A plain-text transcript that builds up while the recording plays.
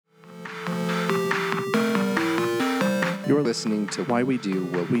You're listening to Why We Do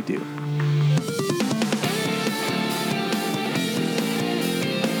What We Do.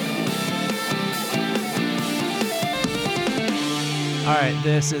 All right,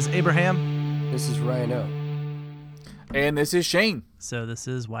 this is Abraham. This is RyanO. And this is Shane. So this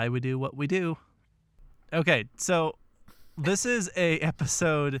is Why We Do What We Do. Okay, so this is a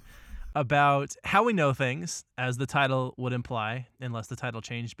episode about how we know things, as the title would imply, unless the title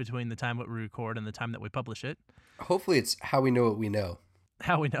changed between the time that we record and the time that we publish it. Hopefully it's how we know what we know.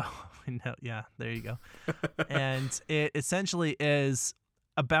 How we know. Yeah, there you go. And it essentially is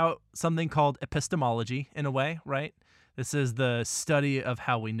about something called epistemology in a way, right? This is the study of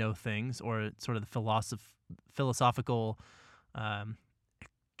how we know things, or sort of the philosophical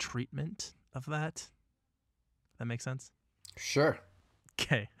treatment of that. That makes sense? Sure.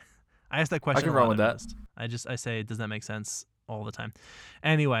 Okay. I asked that question. I can run with that. I say, does that make sense all the time?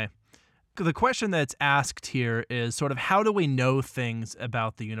 Anyway, the question that's asked here is sort of how do we know things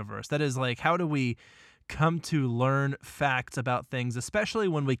about the universe? That is, like, how do we come to learn facts about things, especially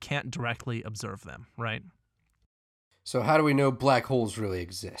when we can't directly observe them, right? So how do we know black holes really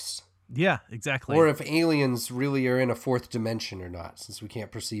exist? Yeah, exactly. Or if aliens really are in a fourth dimension or not, since we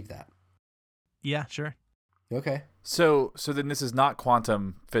can't perceive that. Yeah, sure. Okay. So then this is not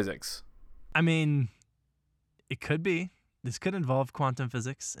quantum physics. I mean, it could be. This could involve quantum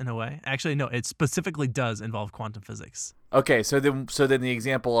physics in a way. Actually, no, it specifically does involve quantum physics. Okay, so then the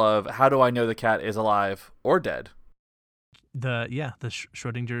example of how do I know the cat is alive or dead? The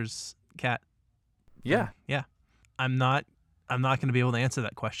Schrodinger's cat. Yeah. Yeah. I'm not going to be able to answer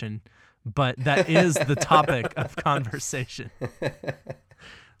that question, but that is the topic of conversation.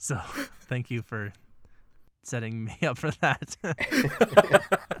 So, thank you for setting me up for that.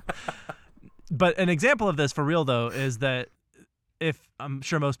 But an example of this for real, though, is that if I'm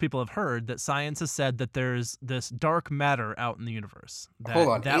sure most people have heard that science has said that there's this dark matter out in the universe. Hold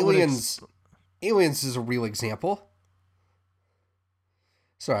on. Aliens is a real example?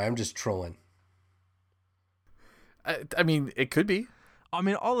 Sorry, I'm just trolling. I mean, it could be. I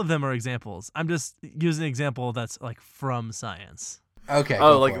mean, all of them are examples. I'm just using an example that's like from science. Okay.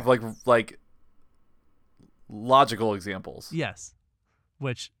 Oh, like logical examples. Yes.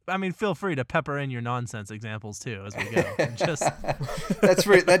 Which, I mean, feel free to pepper in your nonsense examples too as we go. Just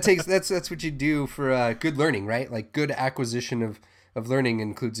that's what you do for good learning, right? Like good acquisition of learning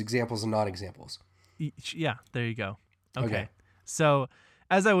includes examples and non-examples. Yeah, there you go. Okay. So,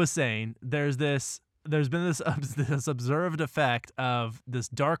 as I was saying, there's been this observed effect of this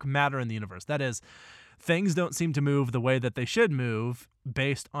dark matter in the universe. That is, things don't seem to move the way that they should move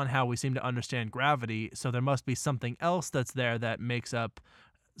based on how we seem to understand gravity. So there must be something else that's there that makes up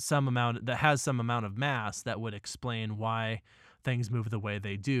has some amount of mass that would explain why things move the way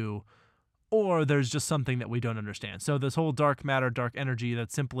they do. Or there's just something that we don't understand. So this whole dark matter, dark energy,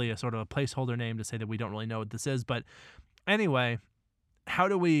 that's simply a sort of a placeholder name to say that we don't really know what this is. But anyway, how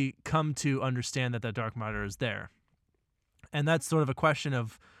do we come to understand that dark matter is there? And that's sort of a question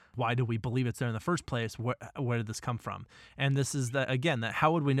of why do we believe it's there in the first place? Where did this come from? And this is that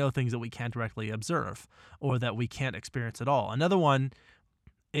how would we know things that we can't directly observe or that we can't experience at all? Another one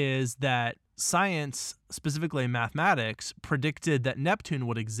is that science, specifically mathematics, predicted that Neptune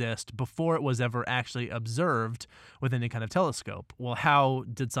would exist before it was ever actually observed with any kind of telescope. Well, how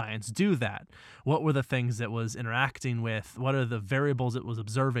did science do that? What were the things it was interacting with? What are the variables it was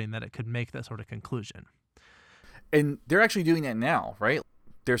observing that it could make that sort of conclusion? And they're actually doing that now, right?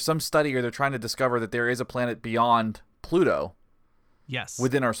 There's some study or they're trying to discover that there is a planet beyond Pluto. Yes.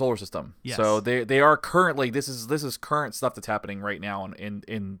 Within our solar system. Yes. So they are currently, this is current stuff that's happening right now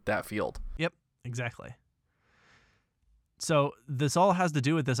in that field. Yep, exactly. So this all has to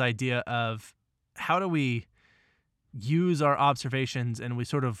do with this idea of how do we use our observations and we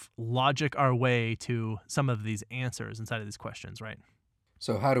sort of logic our way to some of these answers inside of these questions, right?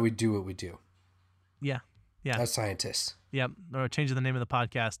 So how do we do what we do? Yeah. As scientists. Yep. Or changing the name of the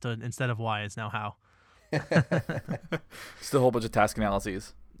podcast to instead of why, it's now how. Still a whole bunch of task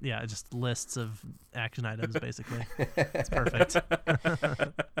analyses. Yeah, just lists of action items, basically. It's perfect.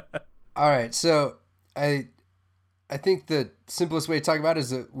 All right, so I think the simplest way to talk about it is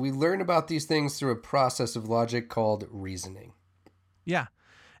that we learn about these things through a process of logic called reasoning. Yeah.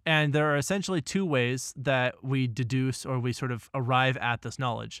 And there are essentially two ways that we deduce or we sort of arrive at this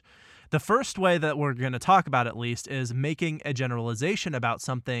knowledge. The first way that we're going to talk about, at least, is making a generalization about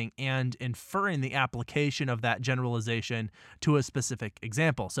something and inferring the application of that generalization to a specific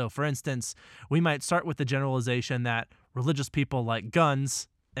example. So, for instance, we might start with the generalization that religious people like guns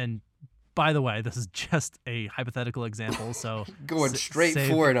and By the way, this is just a hypothetical example, so going straight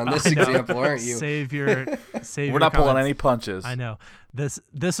forward on this example, aren't you? Save your We're not pulling any punches. I know. This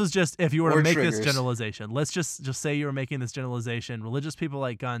was just if you were to make triggers. this generalization. Let's just say you were making this generalization. Religious people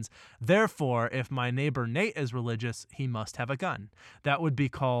like guns. Therefore, if my neighbor Nate is religious, he must have a gun. That would be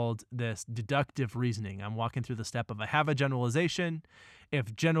called this deductive reasoning. I'm walking through the step of I have a generalization.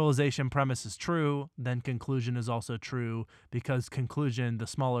 If generalization premise is true, then conclusion is also true because conclusion, the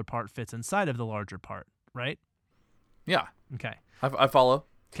smaller part fits inside of the larger part, right? Yeah. Okay. I follow.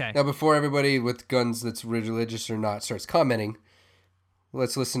 Okay. Now, before everybody with guns that's religious or not starts commenting,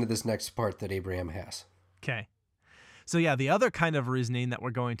 let's listen to this next part that Abraham has. Okay. So yeah, the other kind of reasoning that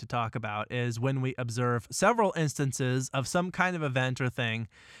we're going to talk about is when we observe several instances of some kind of event or thing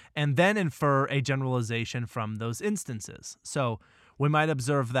and then infer a generalization from those instances. So we might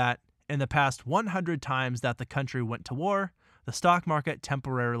observe that in the past 100 times that the country went to war, the stock market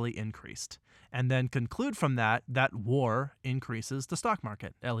temporarily increased, and then conclude from that war increases the stock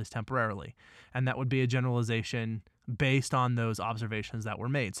market, at least temporarily. And that would be a generalization based on those observations that were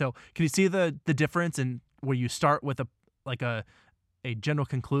made. So can you see the difference in where you start with a general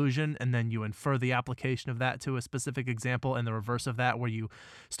conclusion and then you infer the application of that to a specific example, and the reverse of that where you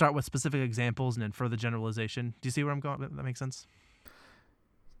start with specific examples and infer the generalization? Do you see where I'm going? That makes sense?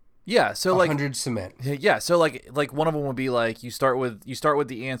 Yeah, so like 100 cement. Yeah, so like one of them would be like you start with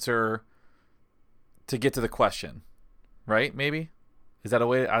the answer to get to the question, right? Maybe is that a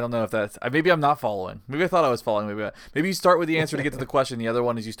way? I don't know if that's maybe I'm not following. Maybe I thought I was following. Maybe you start with the answer to get to the question. The other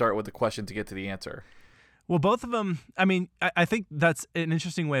one is you start with the question to get to the answer. Well, both of them. I mean, I think that's an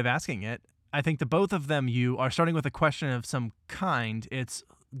interesting way of asking it. I think that both of them, you are starting with a question of some kind. It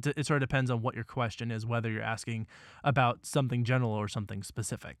sort of depends on what your question is, whether you're asking about something general or something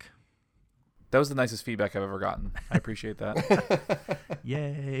specific. That was the nicest feedback I've ever gotten. I appreciate that.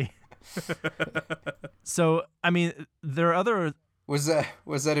 Yay. So, I mean, there are other... Was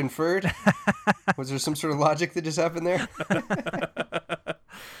that inferred? Was there some sort of logic that just happened there?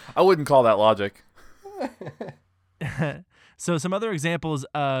 I wouldn't call that logic. So some other examples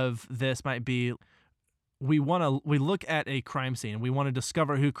of this might be we look at a crime scene. We want to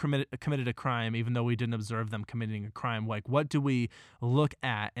discover who committed a crime, even though we didn't observe them committing a crime. Like, what do we look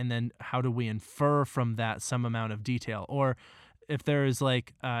at, and then how do we infer from that some amount of detail? Or if there's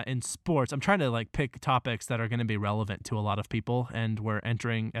in sports, I'm trying to pick topics that are going to be relevant to a lot of people, and we're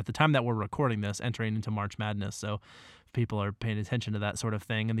entering, at the time that we're recording this, entering into March Madness. So if people are paying attention to that sort of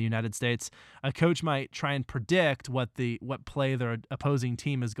thing in the United States, a coach might try and predict what play their opposing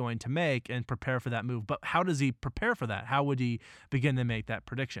team is going to make and prepare for that move. But how does he prepare for that? How would he begin to make that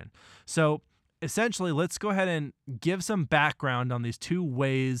prediction? So essentially, let's go ahead and give some background on these two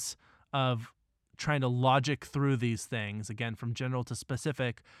ways of trying to logic through these things, again, from general to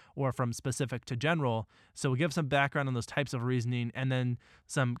specific or from specific to general. So we'll give some background on those types of reasoning and then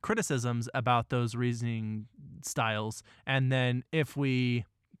some criticisms about those reasoning styles. And then if we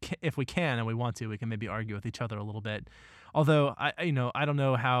can and we want to, we can maybe argue with each other a little bit. Although I don't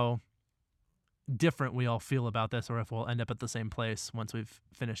know how different we all feel about this, or if we'll end up at the same place once we've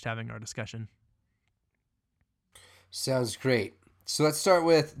finished having our discussion. Sounds great. So let's start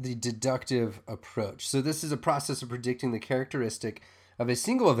with the deductive approach. So this is a process of predicting the characteristic of a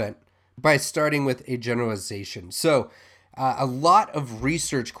single event by starting with a generalization. So a lot of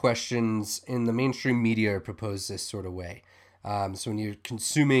research questions in the mainstream media are proposed this sort of way. So when you're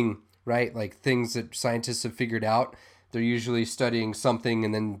consuming, right, things that scientists have figured out, they're usually studying something,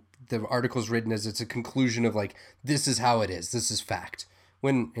 and then the article's written as it's a conclusion of this is how it is, this is fact,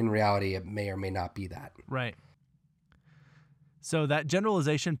 when in reality it may or may not be that. Right. So that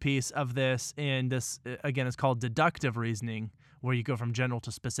generalization piece of this, and this, again, is called deductive reasoning, where you go from general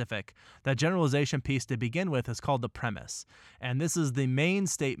to specific. That generalization piece to begin with is called the premise. And this is the main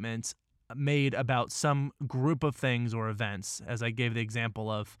statement made about some group of things or events, as I gave the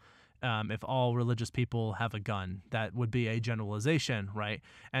example of if all religious people have a gun, that would be a generalization, right?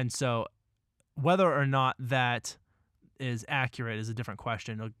 And so whether or not that is accurate is a different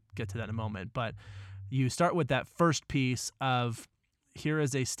question. I'll get to that in a moment. But you start with that first piece of, here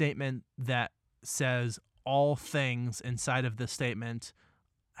is a statement that says all things inside of this statement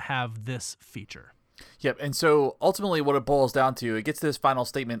have this feature. Yep, and so ultimately what it boils down to, it gets to this final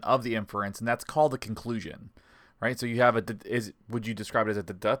statement of the inference, and that's called the conclusion, right? So you have would you describe it as a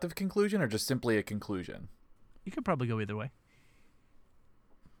deductive conclusion or just simply a conclusion? You could probably go either way.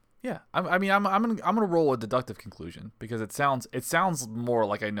 Yeah, I'm gonna roll with deductive conclusion because it sounds more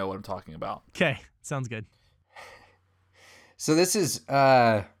like I know what I'm talking about. Okay, sounds good. So this is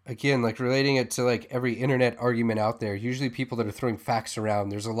again relating it to every internet argument out there. Usually people that are throwing facts around,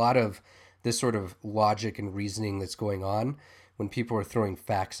 there's a lot of this sort of logic and reasoning that's going on when people are throwing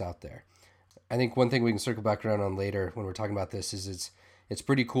facts out there. I think one thing we can circle back around on later when we're talking about this is it's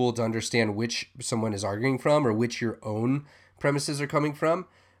pretty cool to understand which someone is arguing from or which your own premises are coming from,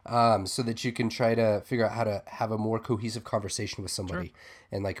 so that you can try to figure out how to have a more cohesive conversation with somebody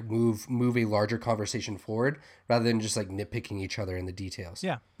and like move a larger conversation forward rather than just like nitpicking each other in the details.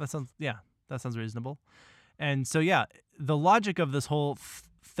 Yeah, that sounds reasonable. And so, the logic of this whole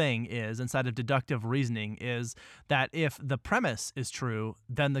thing is, inside of deductive reasoning, is that if the premise is true,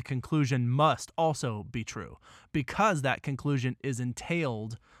 then the conclusion must also be true, because that conclusion is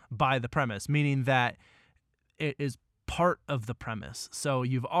entailed by the premise, meaning that it is part of the premise. So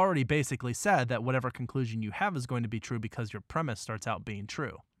you've already basically said that whatever conclusion you have is going to be true because your premise starts out being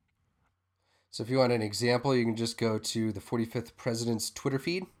true. So if you want an example, you can just go to the 45th president's Twitter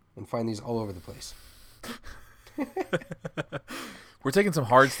feed and find these all over the place. We're taking some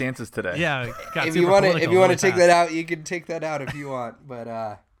hard stances today. Yeah. If you want to take that out, you can take that out if you want.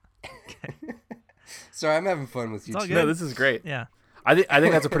 But sorry, I'm having fun with you. No, this is great. Yeah. I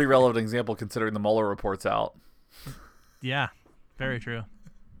think that's a pretty relevant example considering the Mueller report's out. Yeah, very true.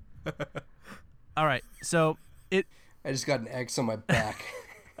 All right, so I just got an X on my back.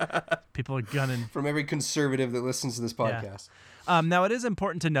 People are gunning from every conservative that listens to this podcast. Yeah. Now, it is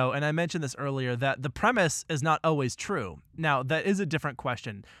important to note, and I mentioned this earlier, that the premise is not always true. Now, that is a different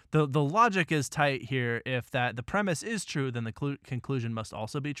question. The logic is tight here. If the premise is true, then the conclusion must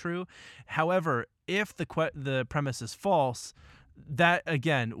also be true. However, if the premise is false, that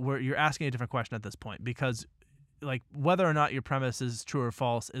again, you're asking a different question at this point, because like whether or not your premise is true or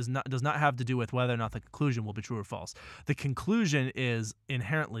false does not have to do with whether or not the conclusion will be true or false. The conclusion is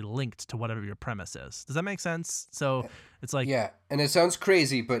inherently linked to whatever your premise is. Does that make sense? So it's like, yeah, and it sounds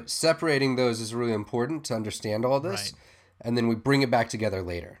crazy, but separating those is really important to understand all this, right. And then we bring it back together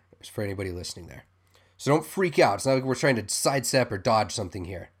later for anybody listening there. So don't freak out. It's not like we're trying to sidestep or dodge something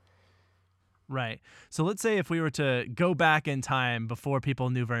here. Right. So let's say if we were to go back in time before people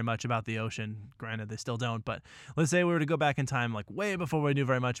knew very much about the ocean, granted they still don't, but let's say we were to go back in time like way before we knew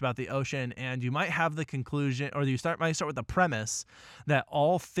very much about the ocean, and you might have the conclusion, or might start with the premise that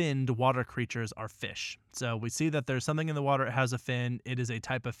all finned water creatures are fish. So we see that there's something in the water, it has a fin, it is a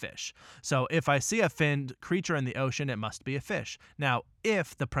type of fish. So if I see a finned creature in the ocean, it must be a fish. Now,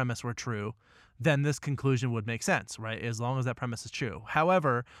 if the premise were true, then this conclusion would make sense, right? As long as that premise is true.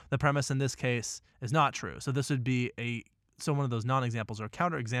 However, the premise in this case is not true. So this would be one of those non-examples or a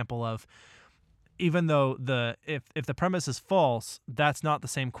counterexample of, even though if the premise is false, that's not the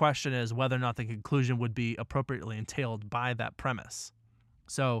same question as whether or not the conclusion would be appropriately entailed by that premise.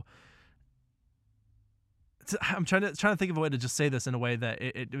 So I'm trying to think of a way to just say this in a way that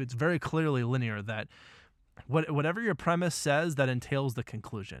it's very clearly linear, that whatever your premise says, that entails the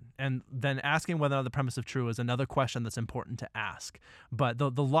conclusion. And then asking whether or not the premise is true is another question that's important to ask. But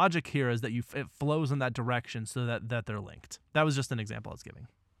the logic here is that it flows in that direction so that they're linked. That was just an example I was giving.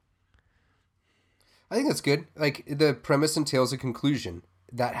 I think that's good. Like, the premise entails a conclusion.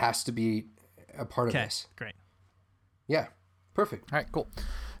 That has to be a part of this. Great. Yeah, perfect. All right, cool.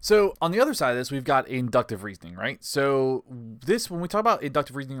 So on the other side of this, we've got inductive reasoning, right? So when we talk about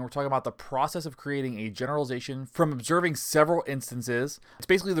inductive reasoning, we're talking about the process of creating a generalization from observing several instances. It's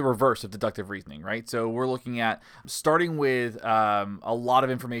basically the reverse of deductive reasoning, right? So we're looking at starting with a lot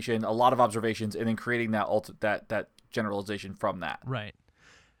of information, a lot of observations, and then creating that generalization from that. Right.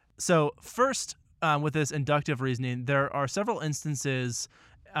 So first, with this inductive reasoning, there are several instances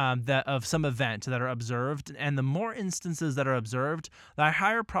that of some event that are observed, and the more instances that are observed, the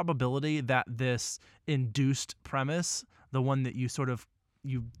higher probability that this induced premise, the one that you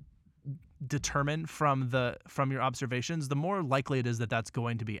determine from your observations, the more likely it is that that's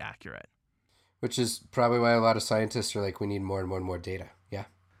going to be accurate. Which is probably why a lot of scientists are like, we need more and more and more data. Yeah.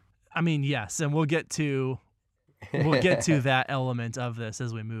 I mean, yes, and we'll get to that element of this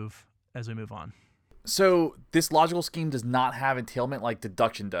as we move on. So this logical scheme does not have entailment like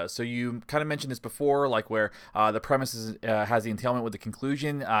deduction does. So you kind of mentioned this before, like where the premise has the entailment with the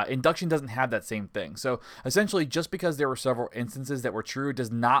conclusion. Induction doesn't have that same thing. So essentially, just because there were several instances that were true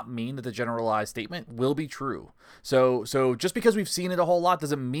does not mean that the generalized statement will be true. So just because we've seen it a whole lot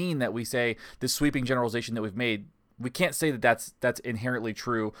doesn't mean that we say this sweeping generalization that we've made, we can't say that that's inherently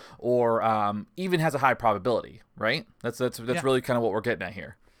true or even has a high probability, right? That's really kind of what we're getting at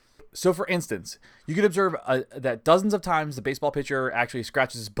here. So, for instance, you could observe that dozens of times the baseball pitcher actually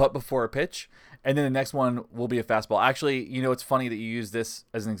scratches his butt before a pitch, and then the next one will be a fastball. Actually, it's funny that you use this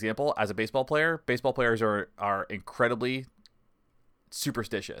as an example. As a baseball player, baseball players are incredibly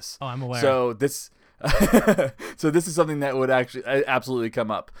superstitious. Oh, I'm aware. So this So this is something that would actually absolutely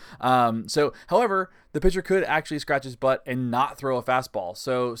come up. However, the pitcher could actually scratch his butt and not throw a fastball.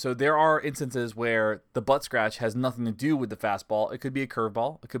 So there are instances where the butt scratch has nothing to do with the fastball. It could be a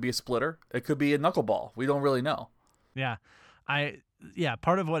curveball. It could be a splitter. It could be a knuckleball. We don't really know. Yeah.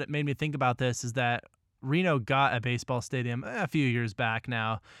 Part of what it made me think about this is that Reno got a baseball stadium a few years back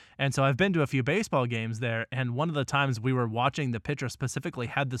now. And so I've been to a few baseball games there. And one of the times we were watching, the pitcher specifically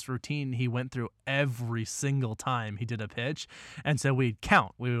had this routine he went through every single time he did a pitch. And so we'd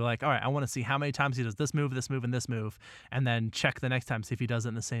count. We were like, all right, I want to see how many times he does this move, and this move, and then check the next time, see if he does it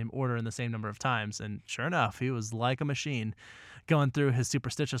in the same order in the same number of times. And sure enough, he was like a machine going through his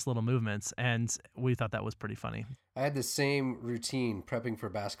superstitious little movements. And we thought that was pretty funny. I had the same routine prepping for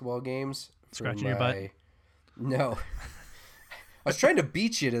basketball games. Scratching your butt? No. I was trying to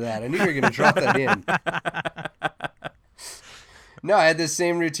beat you to that. I knew you were going to drop that in. No, I had the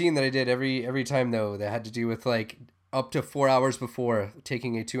same routine that I did every time, though, that had to do with like up to 4 hours before,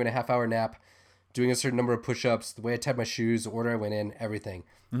 taking a 2.5 hour nap, doing a certain number of push-ups, the way I tied my shoes, the order I went in, everything.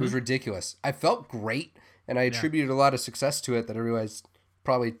 Mm-hmm. It was ridiculous. I felt great, and I attributed a lot of success to it that I realized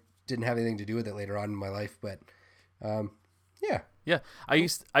probably didn't have anything to do with it later on in my life. But yeah. Yeah, I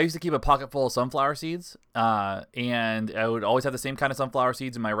used to keep a pocket full of sunflower seeds, and I would always have the same kind of sunflower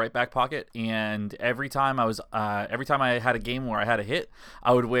seeds in my right back pocket. And every time I had a game where I had a hit,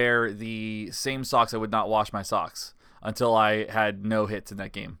 I would wear the same socks. I would not wash my socks until I had no hits in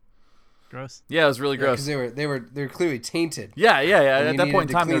that game. Gross. Yeah, it was really gross. Because they were clearly tainted. Yeah. At that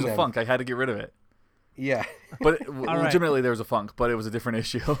point in time, there was a funk. I had to get rid of it. Yeah. But legitimately, there was a funk, but it was a different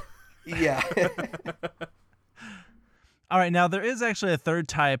issue. Yeah. All right, now there is actually a third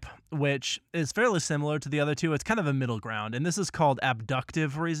type, which is fairly similar to the other two. It's kind of a middle ground, and this is called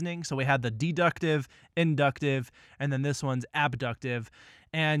abductive reasoning. So we had the deductive, inductive, and then this one's abductive.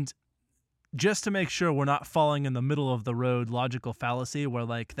 And just to make sure we're not falling in the middle of the road logical fallacy where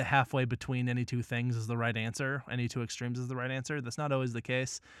like the halfway between any two things is the right answer, any two extremes is the right answer, that's not always the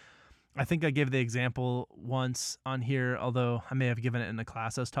case. I think I gave the example once on here, although I may have given it in a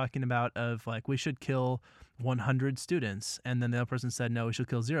class I was talking about, of like we should kill 100 students, and then the other person said no, we should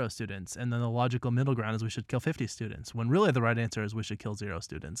kill 0 students, and then the logical middle ground is we should kill 50 students, when really the right answer is we should kill 0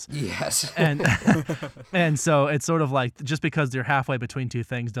 students. Yes. And so it's sort of like just because you're halfway between two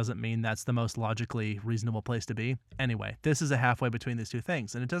things doesn't mean that's the most logically reasonable place to be. Anyway, this is a halfway between these two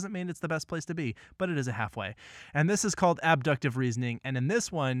things, and it doesn't mean it's the best place to be, but it is a halfway. And this is called abductive reasoning, and in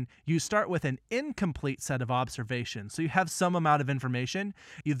this one you start with an incomplete set of observations. So you have some amount of information,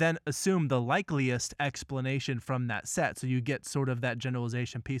 you then assume the likeliest explanation from that set. So you get sort of that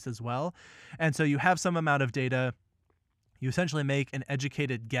generalization piece as well. And so you have some amount of data, you essentially make an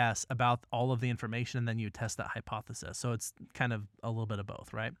educated guess about all of the information, and then you test that hypothesis. So it's kind of a little bit of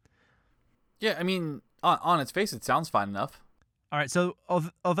both, right? Yeah, I mean, on its face, it sounds fine enough. All right, so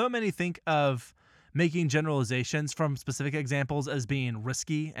although many think of making generalizations from specific examples as being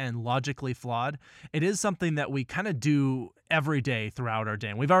risky and logically flawed, it is something that we kind of do every day throughout our day.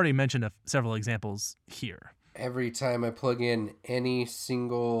 And we've already mentioned several examples here. Every time I plug in any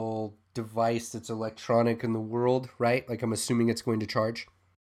single device that's electronic in the world, right? Like I'm assuming it's going to charge.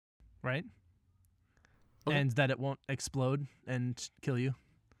 Right? Okay. And that it won't explode and kill you.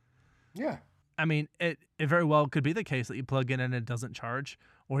 Yeah. I mean, it very well could be the case that you plug in and it doesn't charge,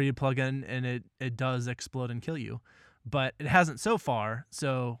 or you plug in and it does explode and kill you. But it hasn't so far,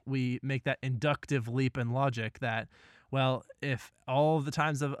 so we make that inductive leap in logic that, well, if all of the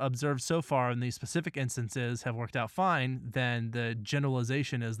times I've observed so far in these specific instances have worked out fine, then the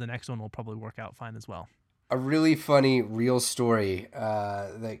generalization is the next one will probably work out fine as well. A really funny real story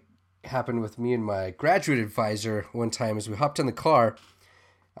that happened with me and my graduate advisor one time as we hopped in the car.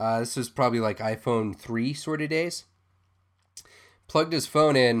 This was probably like iPhone 3 sort of days. Plugged his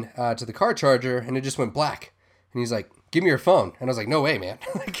phone in to the car charger, and it just went black. And he's like, "Give me your phone." And I was like, "No way, man."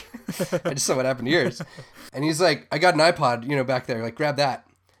 Like, I just saw what happened to yours. And he's like, "I got an iPod, back there. Like, grab that."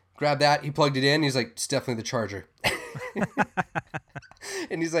 Grab that. He plugged it in. He's like, "It's definitely the charger."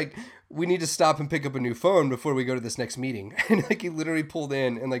 And he's like, "We need to stop and pick up a new phone before we go to this next meeting." And like, he literally pulled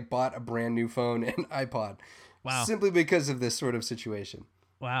in and like bought a brand new phone and iPod. Wow. Simply because of this sort of situation.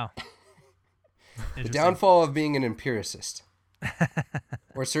 Wow. The downfall of being an empiricist.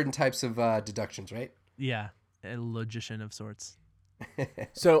 Or certain types of deductions, right? Yeah. A logician of sorts.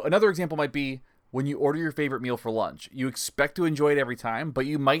 So another example might be when you order your favorite meal for lunch. You expect to enjoy it every time, but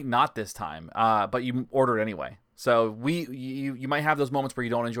you might not this time. But you order it anyway. So you might have those moments where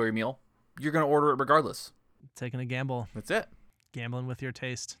you don't enjoy your meal. You're going to order it regardless. Taking a gamble. That's it. Gambling with your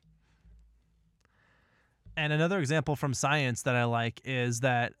taste. And another example from science that I like is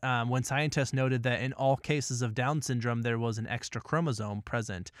that when scientists noted that in all cases of Down syndrome, there was an extra chromosome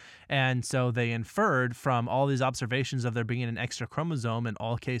present. And so they inferred from all these observations of there being an extra chromosome in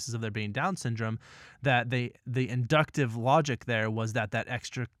all cases of there being Down syndrome, that the inductive logic there was that that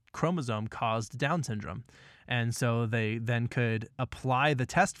extra chromosome caused Down syndrome. And so they then could apply the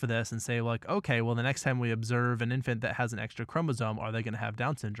test for this and say, like, okay, well, the next time we observe an infant that has an extra chromosome, are they going to have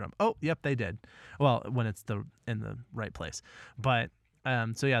Down syndrome? Oh, yep, they did. Well, when it's in the right place. But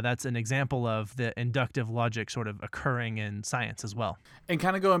so yeah, that's an example of the inductive logic sort of occurring in science as well. And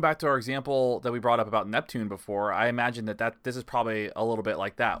kind of going back to our example that we brought up about Neptune before, I imagine that this is probably a little bit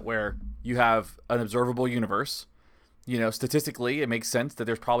like that, where you have an observable universe. Statistically, it makes sense that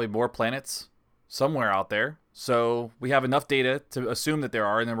there's probably more planets somewhere out there. So we have enough data to assume that there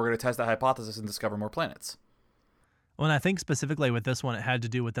are, and then we're going to test that hypothesis and discover more planets. Well, and I think specifically with this one, it had to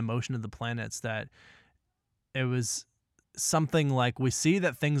do with the motion of the planets, that it was something like, we see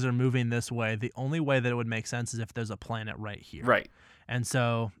that things are moving this way. The only way that it would make sense is if there's a planet right here. Right. And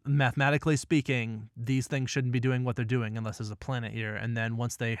so mathematically speaking, these things shouldn't be doing what they're doing unless there's a planet here. And then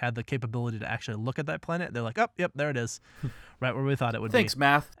once they had the capability to actually look at that planet, they're like, oh, yep, there it is. Right where we thought it would be. Thanks,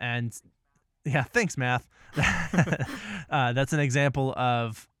 math. And yeah, thanks, math. That's an example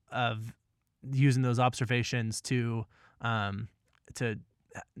of using those observations to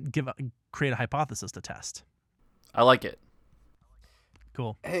create a hypothesis to test. I like it.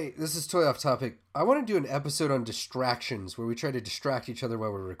 Cool. Hey, this is totally off topic. I want to do an episode on distractions where we try to distract each other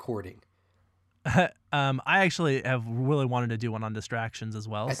while we're recording. I actually have really wanted to do one on distractions as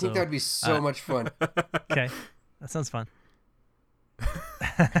well. I think that'd be so much fun. Okay, that sounds fun.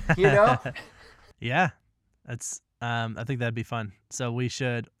 Yeah, that's. I think that'd be fun. So we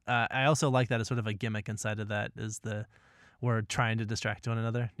should. I also like that as sort of a gimmick inside of that is we're trying to distract one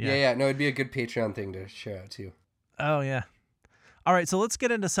another. Yeah. No, it'd be a good Patreon thing to share out too. Oh yeah. All right, so let's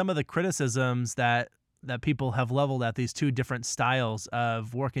get into some of the criticisms that people have leveled at these two different styles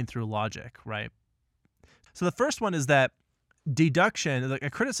of working through logic, right? So the first one is that deduction, like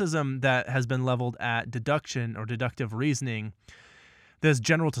a criticism that has been leveled at deduction or deductive reasoning, this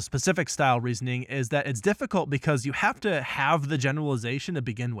general to specific style reasoning, is that it's difficult because you have to have the generalization to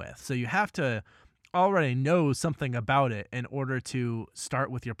begin with. So you have to already know something about it in order to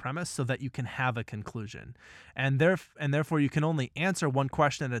start with your premise so that you can have a conclusion. And therefore you can only answer one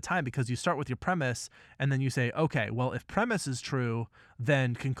question at a time because you start with your premise and then you say, okay, well, if premise is true,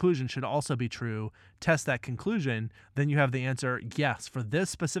 then conclusion should also be true. Test that conclusion. Then you have the answer, yes, for this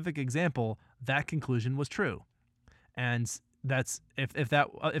specific example, that conclusion was true. And that's if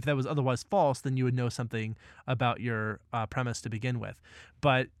that was otherwise false, then you would know something about your premise to begin with.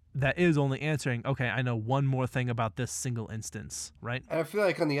 But that is only answering, okay, I know one more thing about this single instance, right? And I feel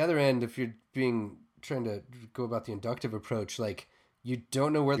like on the other end, if you're trying to go about the inductive approach, like you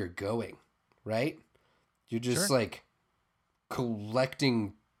don't know where you're going, right? You're just like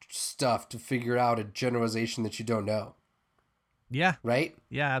collecting stuff to figure out a generalization that you don't know. Yeah. Right?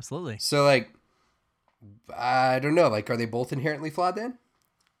 Yeah, absolutely. So like, I don't know, like, are they both inherently flawed then?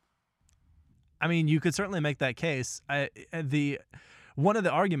 I mean, you could certainly make that case. One of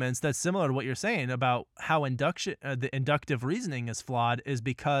the arguments that's similar to what you're saying about how the inductive reasoning is flawed is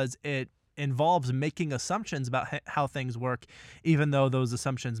because it involves making assumptions about how things work, even though those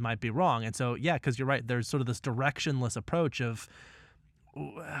assumptions might be wrong. And so, yeah, because you're right, there's sort of this directionless approach of,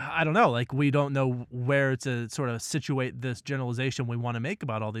 I don't know, like we don't know where to sort of situate this generalization we want to make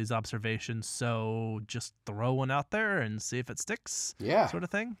about all these observations. So just throw one out there and see if it sticks. Yeah. Sort of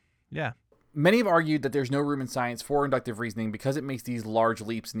thing. Yeah. Many have argued that there's no room in science for inductive reasoning because it makes these large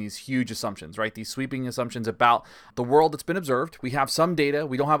leaps and these huge assumptions, right? These sweeping assumptions about the world that's been observed. We have some data.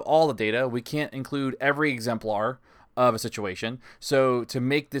 We don't have all the data. We can't include every exemplar of a situation. So to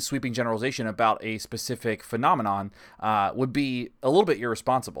make this sweeping generalization about a specific phenomenon would be a little bit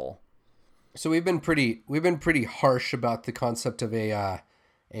irresponsible. So we've been pretty harsh about the concept of a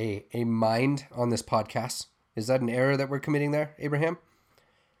mind on this podcast. Is that an error that we're committing there, Abraham?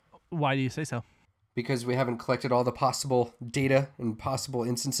 Why do you say so? Because we haven't collected all the possible data and possible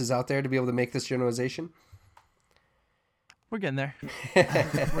instances out there to be able to make this generalization? We're getting there.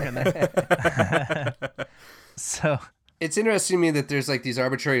 We're getting there. So it's interesting to me that there's like these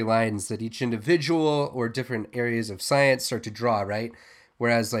arbitrary lines that each individual or different areas of science start to draw, right?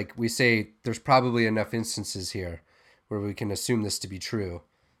 Whereas like we say there's probably enough instances here where we can assume this to be true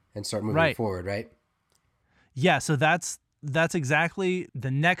and start moving forward, right? Yeah, so that's that's exactly the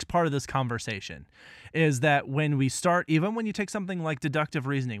next part of this conversation, is that when we start, even when you take something like deductive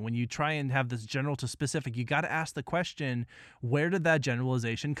reasoning, when you try and have this general to specific, you got to ask the question, where did that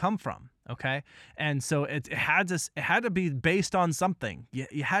generalization come from? Okay. And so it had to be based on something.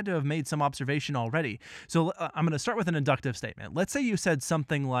 You had to have made some observation already. So I'm going to start with an inductive statement. Let's say you said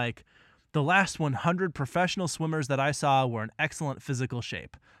something like, the last 100 professional swimmers that I saw were in excellent physical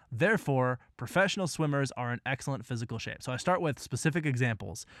shape. Therefore, professional swimmers are in excellent physical shape. So I start with specific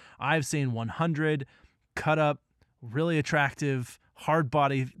examples. I've seen 100 cut up, really attractive,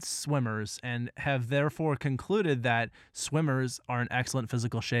 hard-bodied swimmers and have therefore concluded that swimmers are in excellent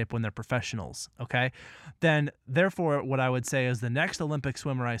physical shape when they're professionals, okay? Then, therefore, what I would say is the next Olympic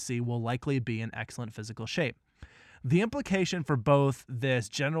swimmer I see will likely be in excellent physical shape. The implication for both this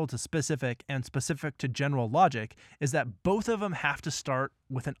general to specific and specific to general logic is that both of them have to start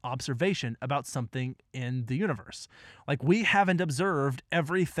with an observation about something in the universe. Like, we haven't observed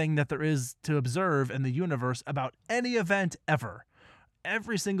everything that there is to observe in the universe about any event ever.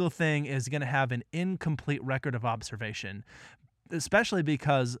 Every single thing is going to have an incomplete record of observation, especially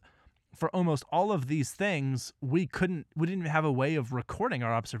because for almost all of these things, we didn't even have a way of recording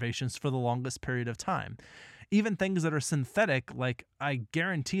our observations for the longest period of time. Even things that are synthetic, like, I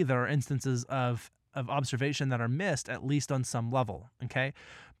guarantee there are instances of observation that are missed, at least on some level, okay?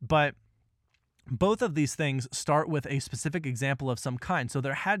 But both of these things start with a specific example of some kind. So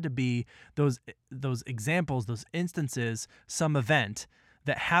there had to be those examples, those instances, some event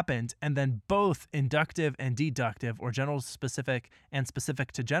that happened, and then both inductive and deductive, or general to specific and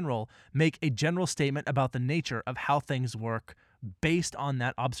specific to general, make a general statement about the nature of how things work based on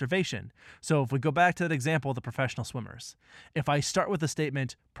that observation. So if we go back to that example of the professional swimmers, if I start with the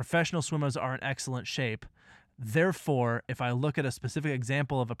statement, professional swimmers are in excellent shape, therefore, if I look at a specific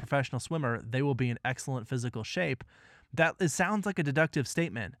example of a professional swimmer, they will be in excellent physical shape, it sounds like a deductive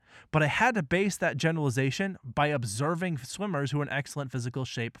statement, but I had to base that generalization by observing swimmers who are in excellent physical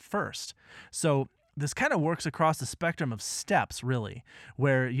shape first. So this kind of works across the spectrum of steps, really,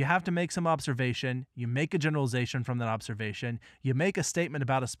 where you have to make some observation, you make a generalization from that observation, you make a statement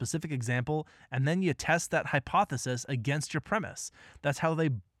about a specific example, and then you test that hypothesis against your premise. That's how they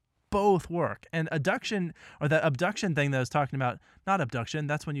both work. And adduction, or that abduction thing that I was talking about, not abduction,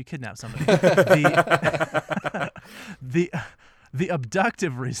 that's when you kidnap somebody. The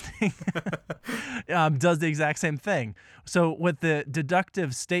abductive reasoning does the exact same thing. So what the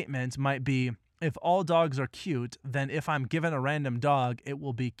deductive statement might be, if all dogs are cute, then if I'm given a random dog, it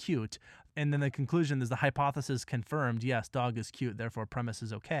will be cute. And then the conclusion is the hypothesis confirmed, yes, dog is cute, therefore premise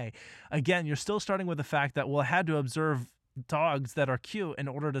is okay. Again, you're still starting with the fact that, well, I had to observe dogs that are cute in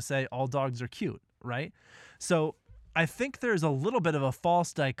order to say all dogs are cute, right? So I think there's a little bit of a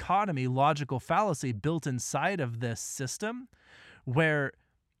false dichotomy, logical fallacy built inside of this system where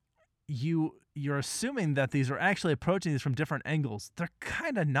you're assuming that these are actually approaching these from different angles. They're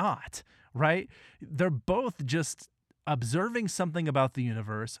kind of not, right? They're both just observing something about the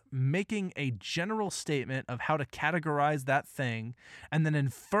universe, making a general statement of how to categorize that thing, and then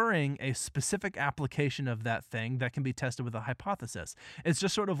inferring a specific application of that thing that can be tested with a hypothesis. It's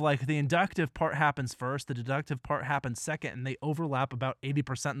just sort of like the inductive part happens first, the deductive part happens second, and they overlap about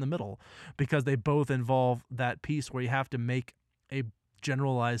 80% in the middle because they both involve that piece where you have to make a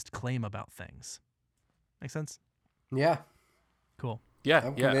generalized claim about things. Make sense? Yeah. Cool.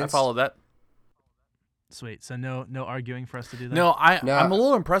 Yeah, I follow that. Sweet. So no arguing for us to do that? No, I'm a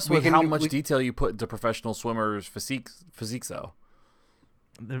little impressed with how much detail you put into professional swimmers' physiques though.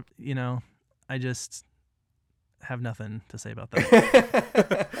 I just have nothing to say about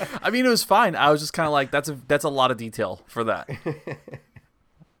that. I mean, it was fine. I was just kind of like, that's a lot of detail for that.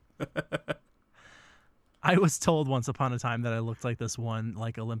 I was told once upon a time that I looked like this one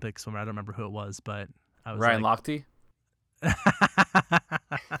Olympic swimmer. I don't remember who it was, but I was Ryan Lochte?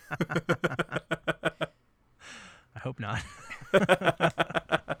 I hope not. And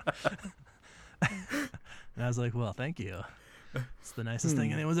I was like, well, thank you. It's the nicest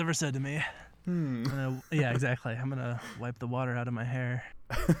thing anyone's ever said to me. Yeah, exactly. I'm gonna wipe the water out of my hair.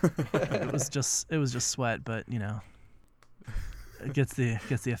 It was just sweat, but it gets the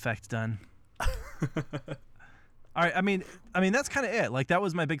effect done. All right. I mean that's kind of it. Like, that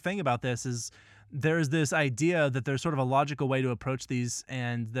was my big thing about this is there's this idea that there's sort of a logical way to approach these,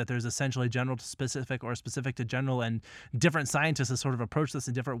 and that there's essentially general to specific or specific to general, and different scientists have sort of approached this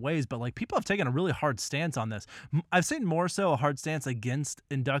in different ways. But people have taken a really hard stance on this. I've seen more so a hard stance against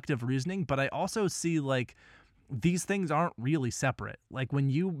inductive reasoning, but I also see these things aren't really separate. Like, when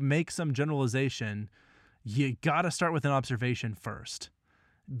you make some generalization, you got to start with an observation first,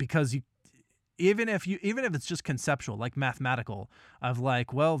 because even if it's just conceptual, like mathematical, of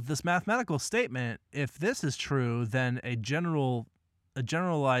like, well, this mathematical statement, if this is true, then a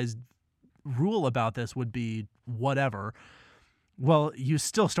generalized rule about this would be whatever. Well, you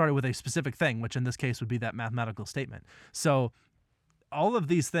still started with a specific thing, which in this case would be that mathematical statement. So all of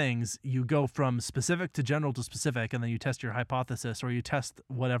these things, you go from specific to general to specific, and then you test your hypothesis, or you test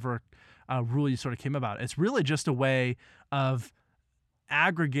whatever rule you sort of came about. It's really just a way of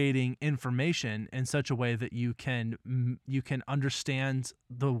aggregating information in such a way that you can understand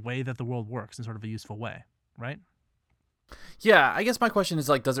the way that the world works in sort of a useful way, right? Yeah, I guess my question is,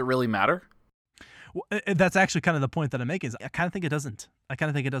 like, does it really matter? Well, that's actually kind of the point that I'm making. Is I kind of think it doesn't. I kind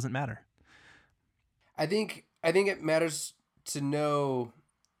of think it doesn't matter. I think it matters to know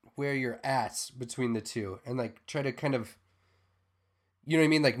where you're at between the two, and like try to kind of, you know what I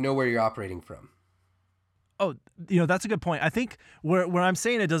mean, like know where you're operating from. Oh, that's a good point. I think where I'm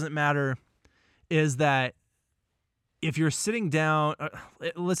saying it doesn't matter is that if you're sitting down,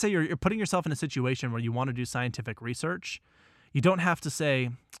 let's say you're putting yourself in a situation where you want to do scientific research, you don't have to say,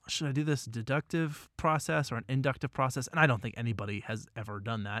 should I do this deductive process or an inductive process? And I don't think anybody has ever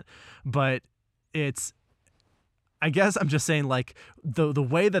done that. But I guess I'm just saying, like, the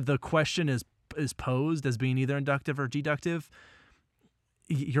way that the question is posed as being either inductive or deductive,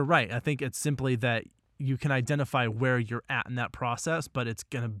 you're right. I think it's simply that you can identify where you're at in that process, but it's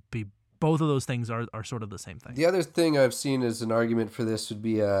going to be both of those things are sort of the same thing. The other thing I've seen as an argument for this would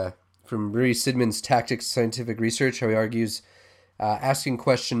be from Murray Sidman's Tactics of Scientific Research, how he argues asking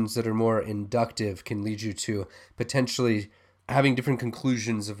questions that are more inductive can lead you to potentially having different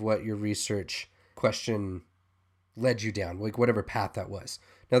conclusions of what your research question led you down, like whatever path that was.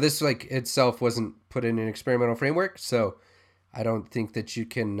 Now, this like itself wasn't put in an experimental framework, so I don't think that you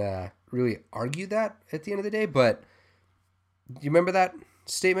can really argue that at the end of the day, but you remember that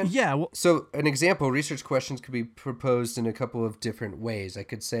statement? Yeah. Well, so an example, research questions could be proposed in a couple of different ways. I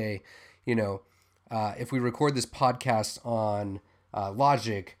could say, if we record this podcast on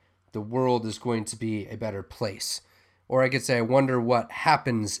logic, the world is going to be a better place. Or I could say, I wonder what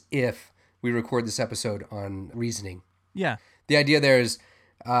happens if we record this episode on reasoning. Yeah. The idea there is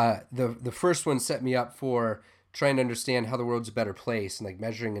the first one set me up for trying to understand how the world's a better place and like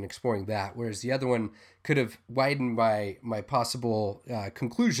measuring and exploring that, whereas the other one could have widened my possible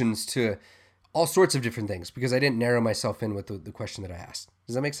conclusions to all sorts of different things because I didn't narrow myself in with the question that I asked.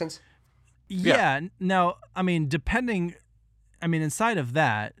 Does that make sense? Yeah. Now, inside of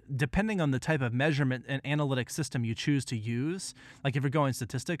that, depending on the type of measurement and analytic system you choose to use, like if you're going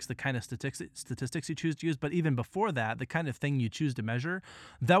statistics, the kind of statistics you choose to use, but even before that, the kind of thing you choose to measure,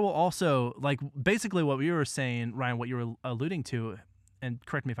 that will also, like basically what we were saying, Ryan, what you were alluding to, and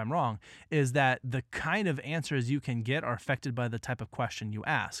correct me if I'm wrong, is that the kind of answers you can get are affected by the type of question you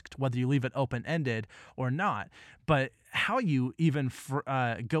asked, whether you leave it open-ended or not. But how you even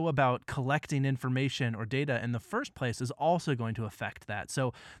go about collecting information or data in the first place is also going to affect that.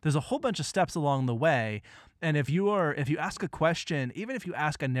 So there's a whole bunch of steps along the way. And if you ask a question, even if you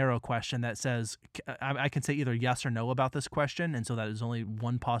ask a narrow question that says, I can say either yes or no about this question, and so that is only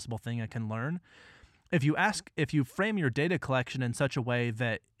one possible thing I can learn. If you frame your data collection in such a way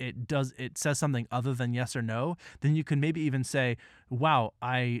that it says something other than yes or no, then you can maybe even say, wow,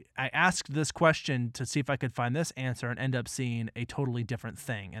 I asked this question to see if I could find this answer and end up seeing a totally different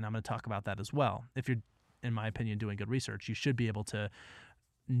thing. And I'm going to talk about that as well. If you're, in my opinion, doing good research, you should be able to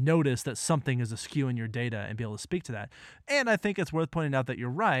notice that something is askew in your data and be able to speak to that. And I think it's worth pointing out that you're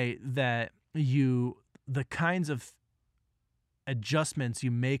right, that the kinds of adjustments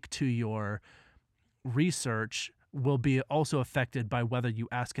you make to your research will be also affected by whether you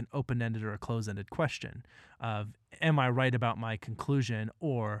ask an open-ended or a closed-ended question of, am I right about my conclusion,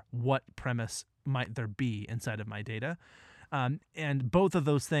 or what premise might there be inside of my data? And both of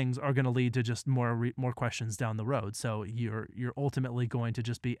those things are going to lead to just more questions down the road. So you're ultimately going to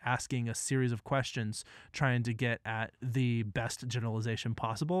just be asking a series of questions, trying to get at the best generalization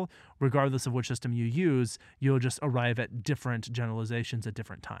possible. Regardless of which system you use, you'll just arrive at different generalizations at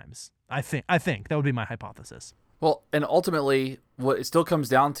different times. I think that would be my hypothesis. Well, and ultimately, what it still comes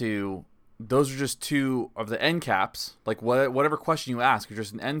down to, those are just two of the end caps. Like whatever question you ask is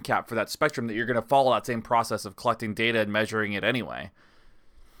just an end cap for that spectrum that you're going to follow that same process of collecting data and measuring it anyway.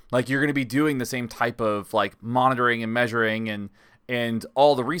 Like you're going to be doing the same type of like monitoring and measuring and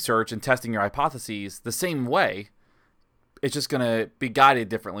all the research and testing your hypotheses the same way. It's just going to be guided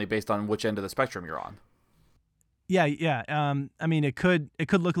differently based on which end of the spectrum you're on. Yeah. It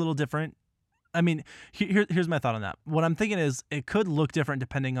could look a little different I mean, here's my thought on that. What I'm thinking is it could look different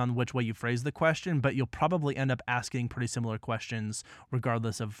depending on which way you phrase the question, but you'll probably end up asking pretty similar questions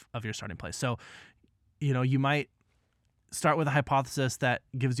regardless of your starting place. So, you might start with a hypothesis that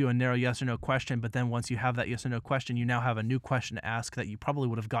gives you a narrow yes or no question, but then once you have that yes or no question, you now have a new question to ask that you probably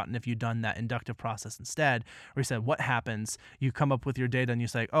would have gotten if you'd done that inductive process instead, where you said, what happens? You come up with your data and you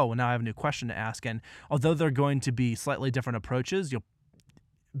say, oh, well, now I have a new question to ask. And although they're going to be slightly different approaches,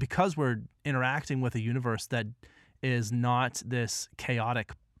 because we're interacting with a universe that is not this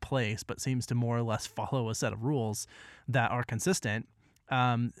chaotic place, but seems to more or less follow a set of rules that are consistent,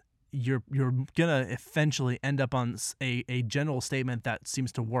 you're gonna eventually end up on a general statement that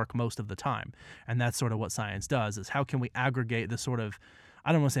seems to work most of the time. And that's sort of what science does, is how can we aggregate this sort of,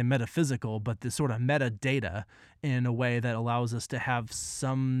 I don't want to say metaphysical, but this sort of metadata in a way that allows us to have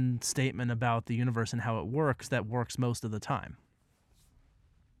some statement about the universe and how it works that works most of the time.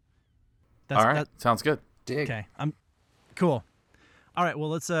 All right, sounds good. Dig. Okay, cool. All right, well,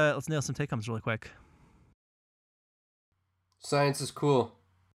 let's nail some take-homes really quick. Science is cool.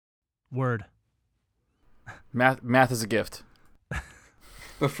 Word. Math is a gift.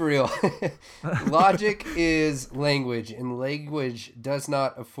 But for real, logic is language, and language does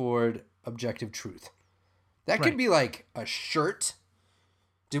not afford objective truth. That could be like a shirt.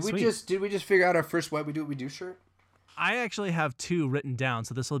 Did we just figure out our first What We Do What We Do shirt? I actually have 2 written down,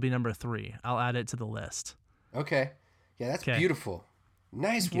 so this will be number 3. I'll add it to the list. Okay. Yeah, that's beautiful.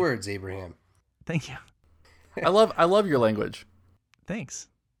 Nice words, Abraham. Thank you. I love your language. Thanks.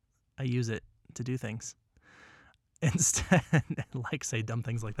 I use it to do things instead, like say dumb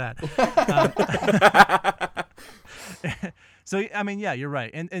things like that. So, I mean, yeah, you're right.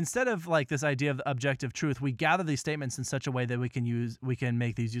 And instead of like this idea of the objective truth, we gather these statements in such a way that we can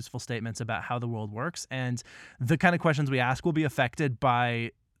make these useful statements about how the world works. And the kind of questions we ask will be affected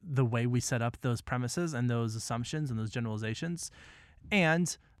by the way we set up those premises and those assumptions and those generalizations.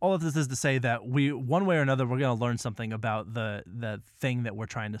 And all of this is to say that one way or another, we're going to learn something about the thing that we're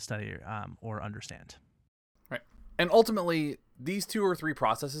trying to study or understand. Right. And ultimately, these 2 or 3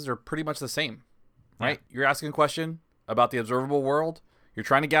 processes are pretty much the same, right? Yeah. You're asking a question about the observable world. You're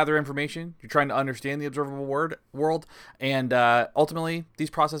trying to gather information. You're trying to understand the observable world. And ultimately, these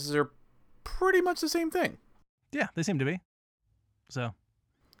processes are pretty much the same thing. Yeah, they seem to be. So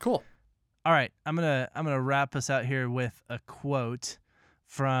cool. All right, I'm gonna wrap us out here with a quote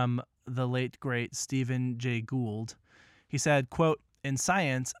from the late great Stephen Jay Gould. He said, quote, "In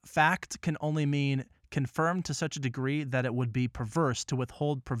science, fact can only mean confirmed to such a degree that it would be perverse to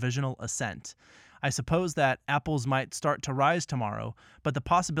withhold provisional assent. I suppose that apples might start to rise tomorrow, but the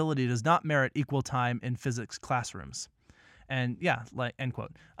possibility does not merit equal time in physics classrooms." And yeah, like end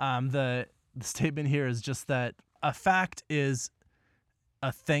quote. The statement here is just that a fact is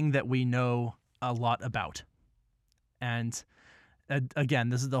a thing that we know a lot about. And again,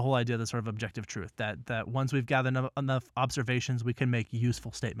 this is the whole idea of the sort of objective truth, that once we've gathered enough observations, we can make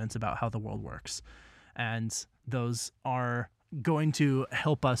useful statements about how the world works. And those are going to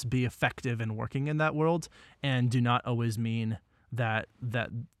help us be effective in working in that world and do not always mean that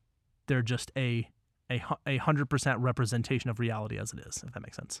they're just a 100% representation of reality as it is, if that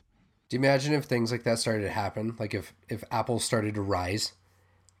makes sense. Do you imagine if things like that started to happen? Like if apples started to rise?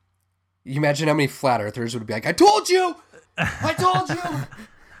 You imagine how many flat earthers would be like, I told you! I told you!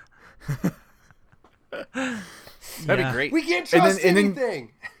 That'd be great. We can't trust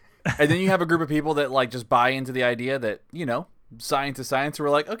anything! And then you have a group of people that like just buy into the idea that, science is science. We're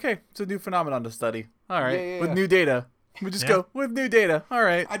like, okay, it's a new phenomenon to study. All right, with new data. We just go with new data. All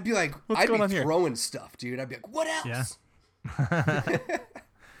right. I'd be like, I'd be throwing stuff, dude. I'd be like, what else? Yeah.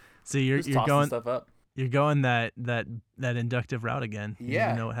 See, you're going stuff up. You're going that inductive route again.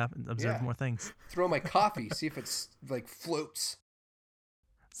 Yeah. You know what happens. Observe more things. Throw my coffee, see if it's like floats.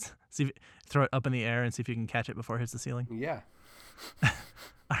 Throw it up in the air and see if you can catch it before it hits the ceiling. Yeah.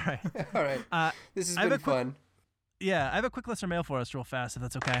 All right. All right. This has been fun. I have a quick listener mail for us real fast, if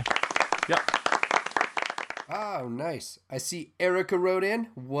that's okay. Yep. Oh, nice. I see Erica wrote in.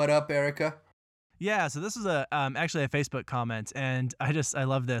 What up, Erica? Yeah, so this is actually a Facebook comment, and I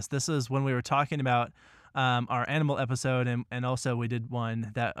love this. This is when we were talking about our animal episode, and also we did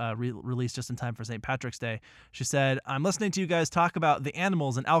one that released just in time for St. Patrick's Day. She said, "I'm listening to you guys talk about the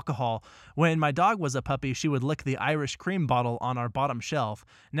animals and alcohol. When my dog was a puppy, she would lick the Irish cream bottle on our bottom shelf.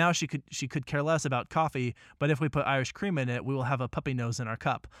 Now she could care less about coffee, but if we put Irish cream in it, we will have a puppy nose in our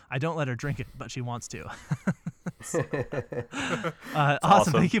cup. I don't let her drink it, but she wants to."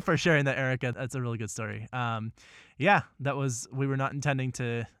 Awesome. Thank you for sharing that, Erica. That's a really good story. We were not intending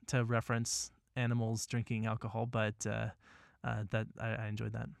to reference animals drinking alcohol, but that I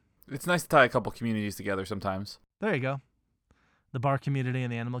enjoyed that. It's nice to tie a couple communities together sometimes. There you go. The bar community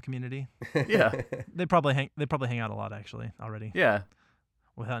and the animal community. Yeah. They probably hang out a lot actually already. Yeah.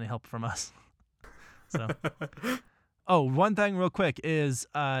 Without any help from us. So. Oh, one thing real quick is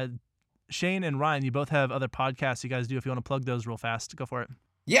Shane and Ryan, you both have other podcasts you guys do. If you want to plug those real fast, go for it.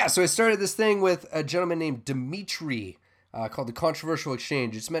 Yeah, so I started this thing with a gentleman named Dimitri called The Controversial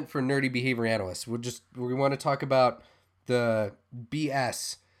Exchange. It's meant for nerdy behavior analysts. We want to talk about the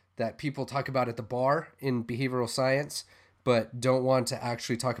BS that people talk about at the bar in behavioral science, but don't want to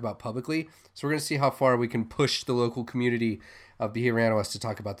actually talk about publicly. So we're going to see how far we can push the local community of behavior analysts to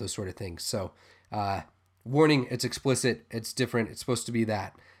talk about those sort of things. So warning, it's explicit, it's different, it's supposed to be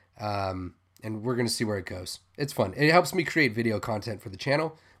that. And we're going to see where it goes. It's fun. It helps me create video content for the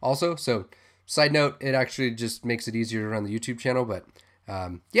channel also. So side note, it actually just makes it easier to run the YouTube channel. But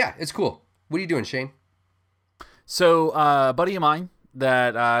yeah, it's cool. What are you doing, Shane? So a buddy of mine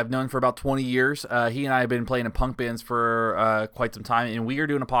that I've known for about 20 years, he and I have been playing in punk bands for quite some time. And we are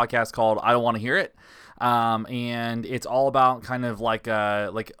doing a podcast called I Don't Want to Hear It. And it's all about kind of like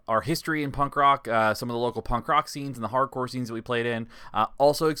our history in punk rock, some of the local punk rock scenes and the hardcore scenes that we played in.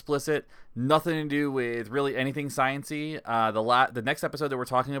 Also explicit, nothing to do with really anything sciencey. The next episode that we're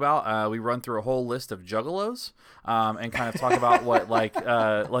talking about, we run through a whole list of juggalos, and kind of talk about what like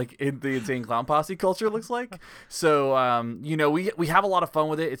in the Insane Clown Posse culture looks like. So we have a lot of fun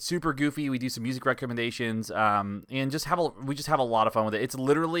with it. It's super goofy. We do some music recommendations, and we just have a lot of fun with it. It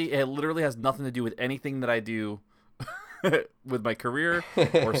literally has nothing to do with anything that I do with my career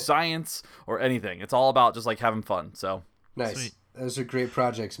or science or anything. It's all about just like having fun. So nice. Sweet. Those are great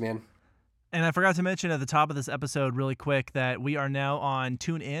projects, man. And I forgot to mention at the top of this episode really quick that we are now on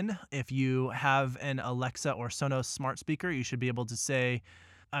TuneIn. If you have an Alexa or Sonos smart speaker, you should be able to say,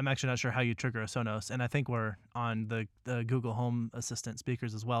 I'm actually not sure how you trigger a Sonos, and I think we're on the Google Home Assistant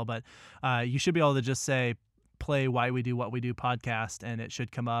speakers as well, but you should be able to just say, play Why We Do What We Do podcast, and it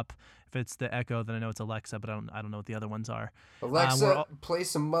should come up. If it's the Echo, then I know it's Alexa, but I don't know what the other ones are. Alexa, play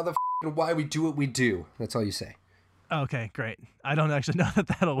some motherfucking Why We Do What We Do. That's all you say. Okay, great. I don't actually know that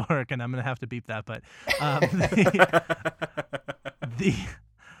that'll work, and I'm gonna have to beep that. But we're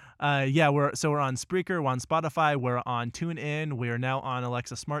on Spreaker, we're on Spotify, we're on TuneIn, we are now on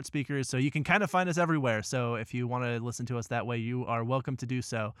Alexa smart speakers, so you can kind of find us everywhere. So if you want to listen to us that way, you are welcome to do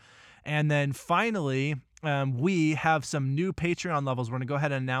so. And then finally, we have some new Patreon levels. We're gonna go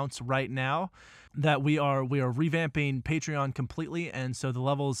ahead and announce right now that we are revamping Patreon completely, and so the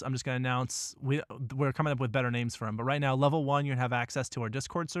levels I'm just going to announce, we're coming up with better names for them, but right now level 1 you're going to have access to our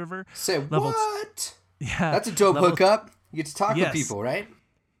Discord server. Say what? Yeah, that's a dope hookup. You get to talk with people, right?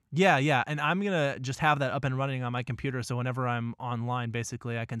 Yeah, and I'm going to just have that up and running on my computer, so whenever I'm online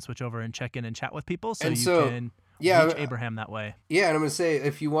basically I can switch over and check in and chat with people, so you can reach Abraham that way. Yeah, and I'm going to say,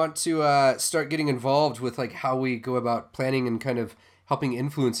 if you want to start getting involved with like how we go about planning and kind of helping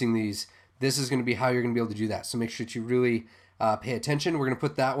influencing these, this is going to be how you're going to be able to do that. So make sure that you really pay attention. We're going to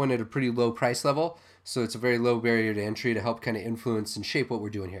put that one at a pretty low price level. So it's a very low barrier to entry to help kind of influence and shape what we're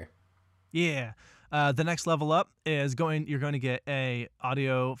doing here. Yeah. The next level up is you're going to get a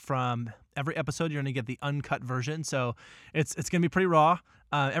audio from every episode. You're going to get the uncut version. So it's going to be pretty raw.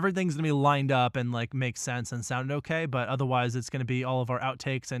 Everything's going to be lined up and like make sense and sound okay. But otherwise it's going to be all of our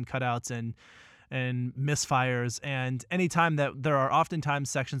outtakes and cutouts and misfires, and anytime that there are oftentimes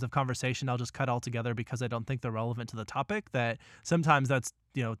sections of conversation I'll just cut all together because I don't think they're relevant to the topic. That sometimes that's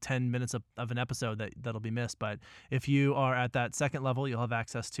 10 minutes of an episode that'll be missed, but if you are at that second level you'll have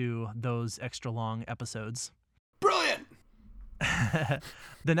access to those extra long episodes. Brilliant.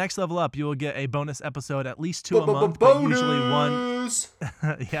 The next level up, you will get a bonus episode, at least 2 a month, but usually one.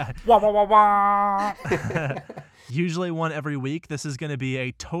 Yeah. Wah, wah, wah, wah. Usually one every week. This is going to be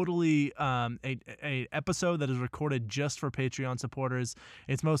a totally a episode that is recorded just for Patreon supporters.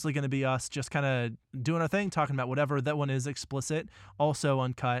 It's mostly going to be us just kind of doing our thing, talking about whatever. That one is explicit, also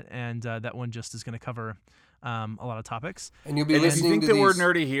uncut, and that one just is going to cover a lot of topics. And you'll be listening to these. If you think that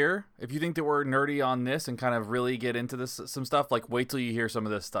we're nerdy here, if you think that we're nerdy on this and kind of really get into this some stuff, like wait till you hear some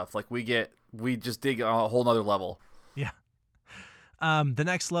of this stuff. Like we just dig a whole nother level. Yeah. The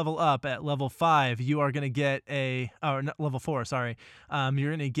next level up at level 5, you are going to get level 4, sorry.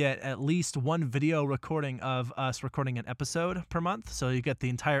 You're going to get at least one video recording of us recording an episode per month. So you get the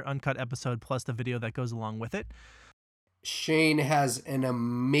entire uncut episode plus the video that goes along with it. Shane has an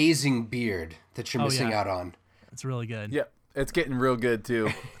amazing beard that you're missing out on. It's really good. Yep. It's getting real good too.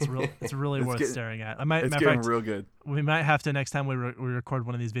 It's really worth staring at. It's getting real good. We might have to, next time we record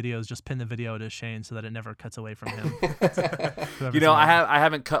one of these videos, just pin the video to Shane so that it never cuts away from him. I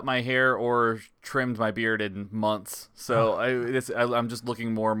haven't cut my hair or trimmed my beard in months, so I'm just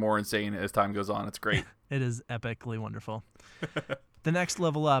looking more and more insane as time goes on. It's great. It is epically wonderful. The next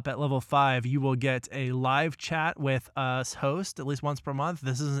level up, at level 5, you will get a live chat with us host at least once per month.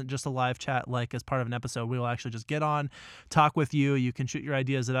 This isn't just a live chat like as part of an episode. We will actually just get on, talk with you. You can shoot your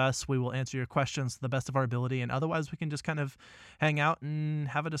ideas at us. We will answer your questions to the best of our ability. And otherwise, we can just kind of hang out and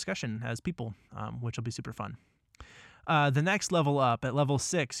have a discussion as people, which will be super fun. The next level up, at level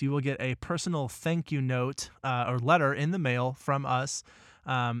 6, you will get a personal thank you note or letter in the mail from us.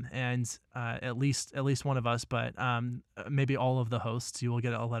 And at least one of us, but maybe all of the hosts, you will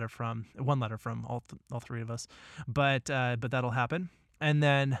get one letter from all three of us, but that'll happen. And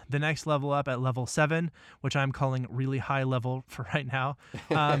then the next level up, at level 7, which I'm calling really high level for right now,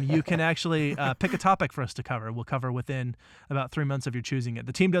 you can actually pick a topic for us to cover. We'll cover within about 3 months of your choosing it.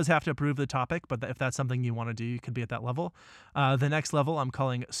 The team does have to approve the topic, but if that's something you want to do, you could be at that level. The next level I'm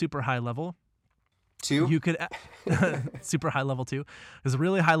calling super high level. 2? You could super high level 2. There's a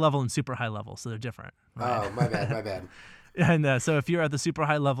really high level and super high level, so they're different. Right? Oh, my bad. And so if you're at the super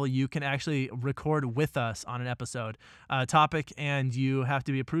high level, you can actually record with us on an episode topic, and you have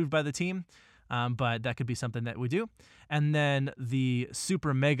to be approved by the team. But that could be something that we do. And then the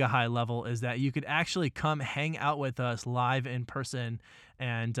super mega high level is that you could actually come hang out with us live in person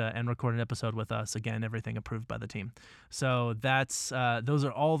and record an episode with us. Again, everything approved by the team. So that's those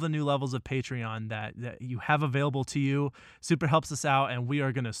are all the new levels of Patreon that you have available to you. Super helps us out, and we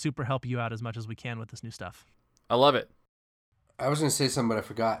are going to super help you out as much as we can with this new stuff. I love it. I was going to say something, but I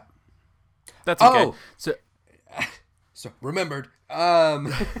forgot. That's okay. Oh! So remembered.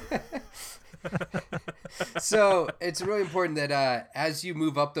 So it's really important that as you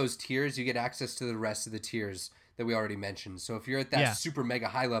move up those tiers, you get access to the rest of the tiers that we already mentioned. So if you're at that super mega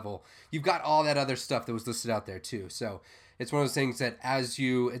high level, you've got all that other stuff that was listed out there too. So it's one of those things that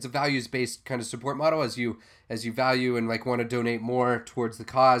it's a values-based kind of support model. As you value and want to donate more towards the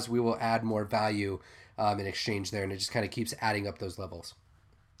cause, we will add more value in exchange there, and it just kind of keeps adding up those levels.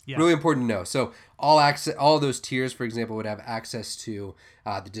 Yeah. Really important to know. So all those tiers, for example, would have access to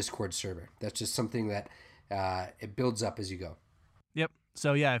the Discord server. That's just something that it builds up as you go. Yep.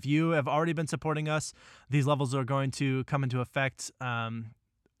 So yeah, if you have already been supporting us, these levels are going to come into effect.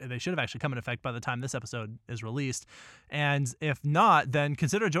 They should have actually come into effect by the time this episode is released. And if not, then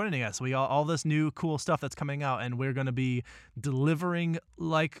consider joining us. We all this new cool stuff that's coming out, and we're going to be delivering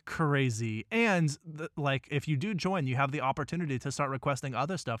like crazy. And if you do join, you have the opportunity to start requesting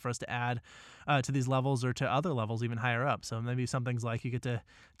other stuff for us to add to these levels or to other levels even higher up. So maybe something's like you get to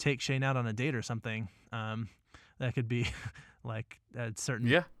take Shane out on a date or something. That could be like a certain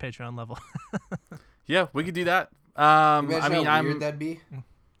Patreon level. Yeah, we could do that. Imagine how weird that'd be.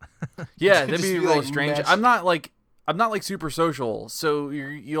 Yeah, that'd be really strange. I'm not super social, so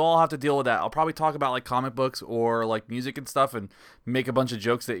you all have to deal with that. I'll probably talk about comic books or music and stuff, and make a bunch of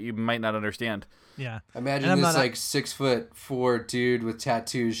jokes that you might not understand. Yeah. Imagine this 6'4" dude with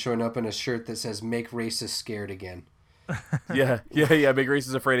tattoos showing up in a shirt that says "Make Racists Scared Again." Yeah. Make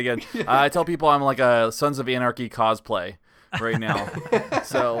racists afraid again. I tell people I'm like a Sons of Anarchy cosplay right now.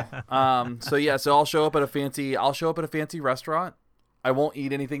 So I'll show up at a fancy restaurant. I won't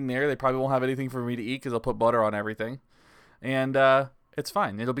eat anything there. They probably won't have anything for me to eat because I'll put butter on everything, and it's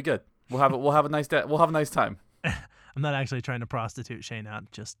fine. It'll be good. We'll have a nice day. We'll have a nice time. I'm not actually trying to prostitute Shane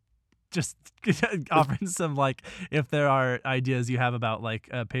out. Just offering some if there are ideas you have about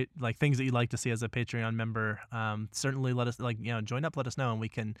things that you'd like to see as a Patreon member. Certainly let us join up. Let us know,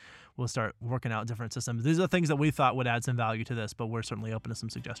 and we'll start working out different systems. These are things that we thought would add some value to this, but we're certainly open to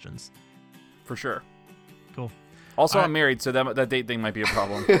some suggestions. For sure. Cool. Also, I'm married, so that date thing might be a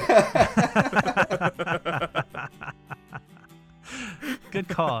problem. Good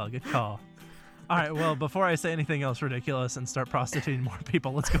call. All right, well, before I say anything else ridiculous and start prostituting more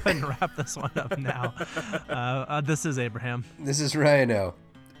people, let's go ahead and wrap this one up now. This is Abraham. This is RyanO.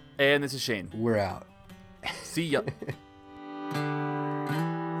 And this is Shane. We're out. See ya.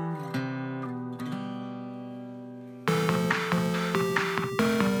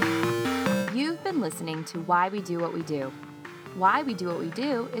 Listening to Why We Do What We Do. Why We Do What We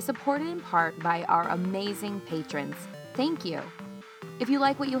Do is supported in part by our amazing patrons. Thank you. If you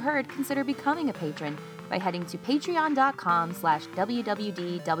like what you heard, consider becoming a patron by heading to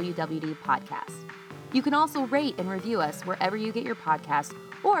patreon.com/WWDWWD podcast. You can also rate and review us wherever you get your podcasts,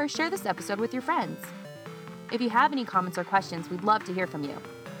 or share this episode with your friends. If you have any comments or questions, we'd love to hear from you.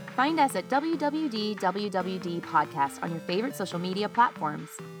 Find us at WWDWWD Podcast on your favorite social media platforms.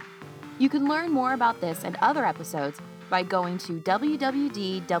 You can learn more about this and other episodes by going to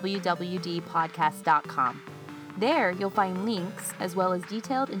www.wwdpodcast.com. There, you'll find links as well as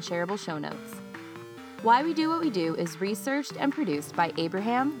detailed and shareable show notes. Why We Do What We Do is researched and produced by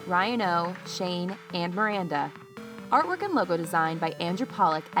Abraham, RyanO, Shane, and Miranda. Artwork and logo design by Andrew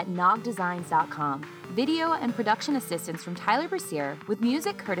Pollock at nogdesigns.com. Video and production assistance from Tyler Brasier with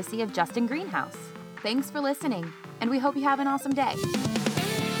music courtesy of Justin Greenhouse. Thanks for listening, and we hope you have an awesome day.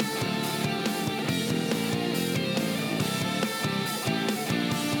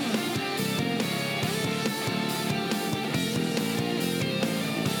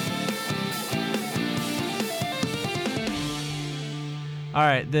 All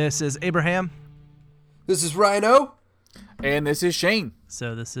right, this is Abraham. This is RyanO. And this is Shane.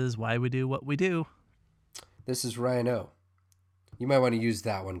 So this is Why We Do What We Do. This is RyanO. You might want to use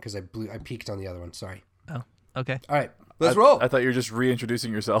that one because I peeked on the other one. Sorry. Oh, okay. All right, let's roll. I thought you were just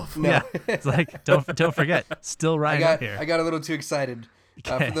reintroducing yourself. No. Yeah, it's like don't forget, still RyanO here. I got a little too excited.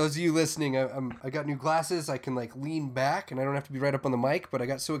 Okay. For those of you listening, I got new glasses. I can like lean back, and I don't have to be right up on the mic. But I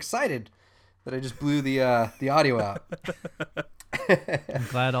got so excited that I just blew the audio out. I'm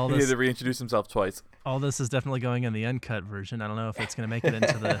glad all He had this to reintroduce himself twice. all this is definitely going in the uncut version. I don't know if it's going to make it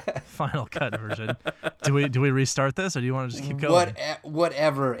into the final cut version. Do we restart this, or do you want to just keep going?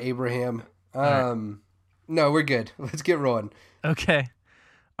 Whatever, Abraham. right. No, we're good. Let's get rolling. Okay.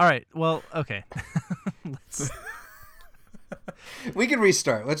 All right. Well, okay. We can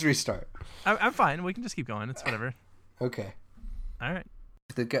restart. Let's restart. I'm fine. We can just keep going. It's whatever. Okay. All right.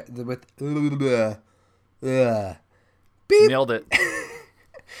 Beep. Nailed it.